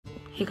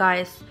Hey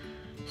guys,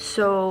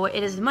 so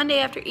it is Monday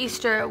after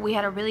Easter. We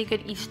had a really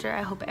good Easter.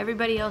 I hope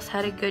everybody else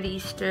had a good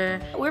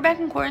Easter. We're back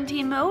in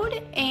quarantine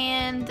mode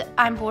and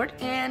I'm bored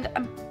and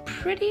I'm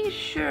pretty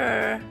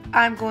sure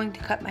I'm going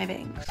to cut my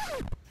bangs.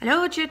 I know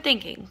what you're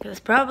thinking. It was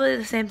probably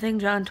the same thing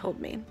John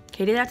told me.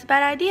 Katey, that's a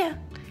bad idea.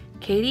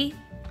 Katey,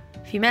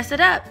 if you mess it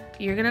up,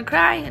 you're gonna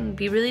cry and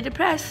be really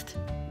depressed.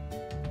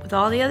 With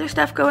all the other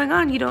stuff going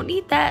on, you don't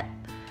need that.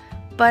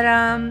 But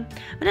I'm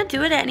gonna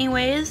do it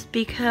anyways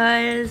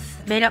because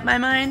I made up my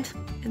mind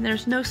and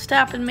there's no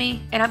stopping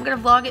me. And I'm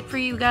gonna vlog it for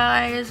you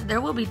guys.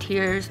 There will be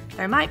tears,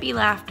 there might be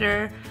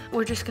laughter.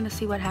 We're just gonna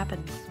see what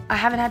happens. I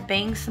haven't had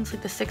bangs since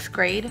like the 6th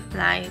grade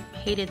and I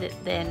hated it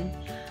then.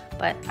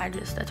 But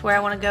that's where I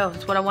wanna go.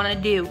 That's what I wanna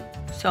do.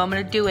 So I'm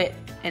gonna do it.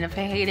 And if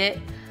I hate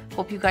it,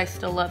 hope you guys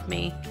still love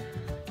me.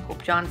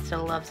 Hope John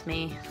still loves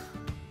me.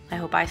 I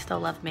hope I still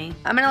love me.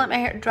 I'm gonna let my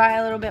hair dry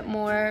a little bit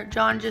more.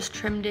 John just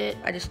trimmed it.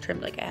 I just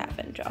trimmed like a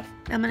 ½ inch off.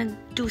 I'm gonna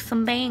do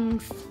some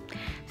bangs.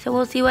 So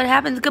we'll see what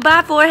happens.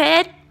 Goodbye,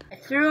 forehead. I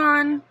threw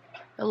on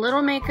a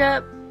little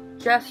makeup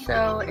just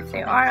so if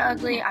they are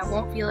ugly, I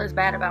won't feel as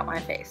bad about my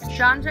face.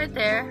 John's right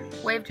there.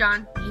 Wave,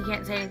 John. He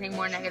can't say anything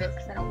more negative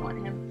because I don't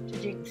want him to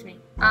jinx me.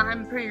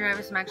 I'm pretty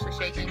nervous. I'm actually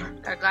shaking.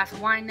 Got a glass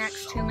of wine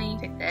next to me.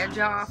 Take the edge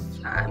off.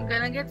 I'm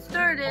gonna get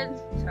started.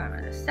 So I'm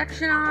gonna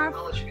section off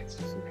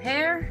some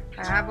hair.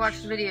 I have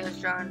watched the videos,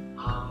 John.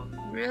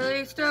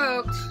 Really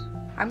stoked.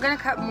 I'm gonna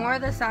cut more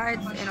of the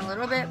sides in a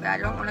little bit, but I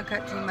don't want to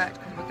cut too much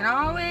because we can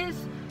always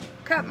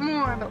cut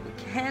more, but we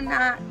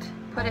cannot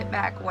put it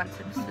back once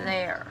it's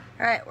there.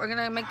 All right, we're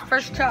gonna make the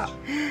first chop.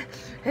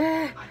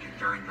 I'm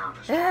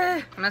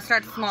gonna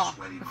start small.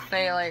 Let's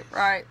say like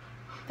right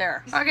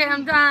there. Okay,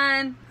 I'm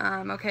done.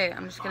 Okay,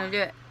 I'm just gonna do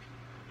it.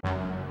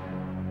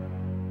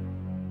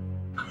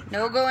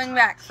 No going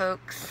back,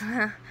 folks.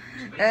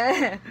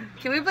 Can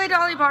we play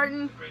Dolly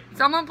Parton?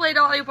 Someone play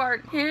Dolly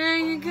Parton. Here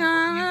you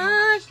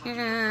come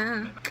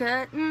again,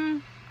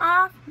 cutting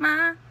off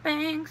my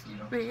bangs.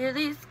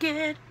 Really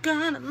scared,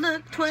 gonna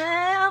look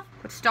 12.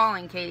 Quit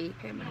stalling, Katey.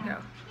 Okay, I'm gonna go.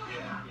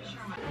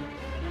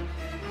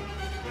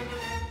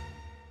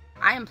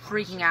 I am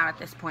freaking out at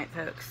this point,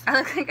 folks. I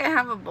look like I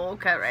have a bowl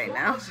cut right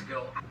now.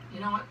 You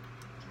know what?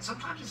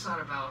 Sometimes it's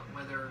not about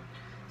whether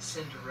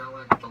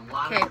Cinderella, the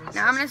lot Okay,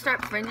 now I'm gonna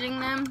start fringing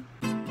them.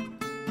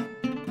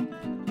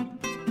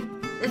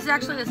 This is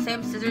actually the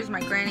same scissors my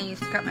granny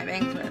used to cut my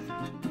bangs with.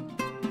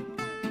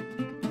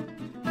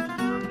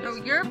 No,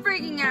 you're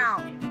freaking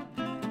out.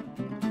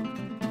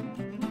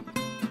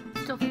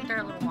 Still think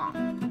they're a little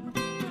long.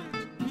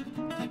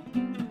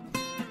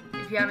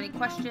 If you have any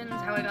questions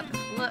how I got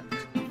this look,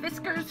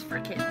 Fiskars for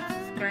kids.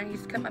 Granny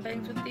used to cut my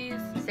bangs with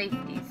these.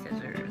 Safety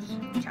scissors.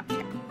 Chop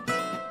chop.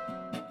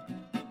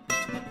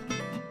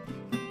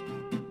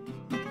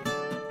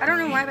 I don't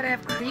know why, but I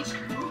have creep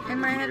in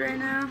my head right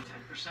now.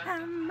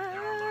 I'm a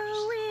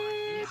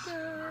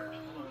weirdo.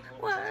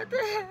 What the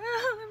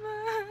hell am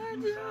I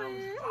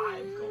doing?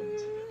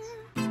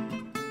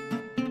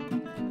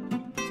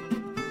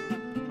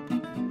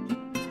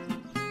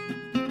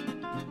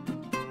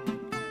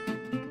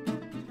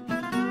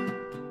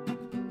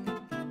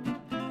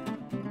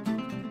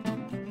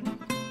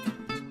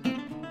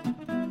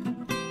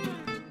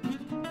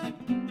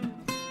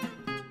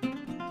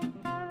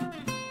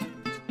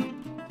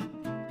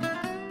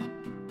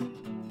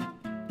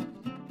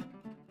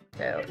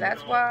 So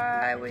that's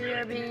why we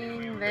are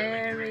being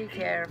very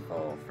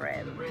careful,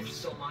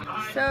 friends.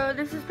 So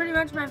this is pretty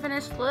much my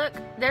finished look.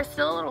 They're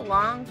still a little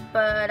long,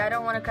 but I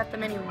don't want to cut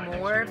them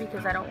anymore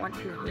because I don't want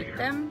to heat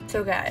them.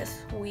 So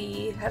guys,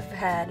 we have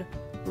had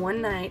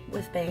one night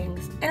with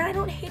bangs, and I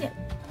don't hate it.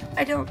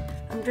 I don't.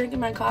 I'm drinking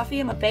my coffee.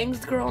 I'm a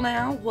bangs girl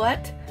now.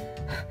 What?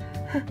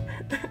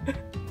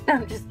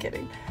 I'm just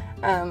kidding.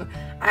 I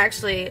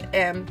actually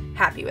am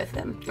happy with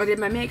them. I did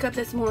my makeup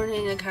this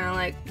morning and kind of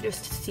like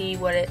just to see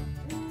what it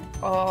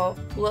all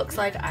looks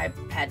like. I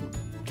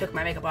took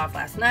my makeup off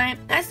last night.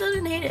 I still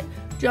didn't hate it.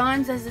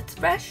 John says it's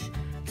fresh,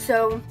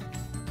 so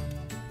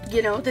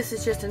you know, this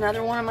is just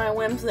another one of my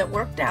whims that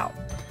worked out.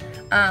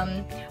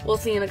 We'll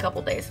see in a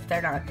couple days if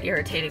they're not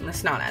irritating the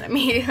snot out of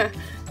me.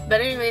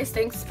 But anyways,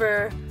 thanks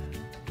for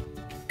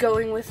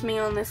going with me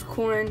on this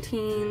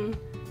quarantine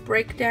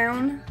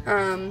breakdown.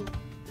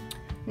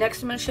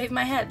 Next I'm gonna shave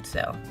my head,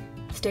 so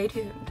stay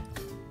tuned.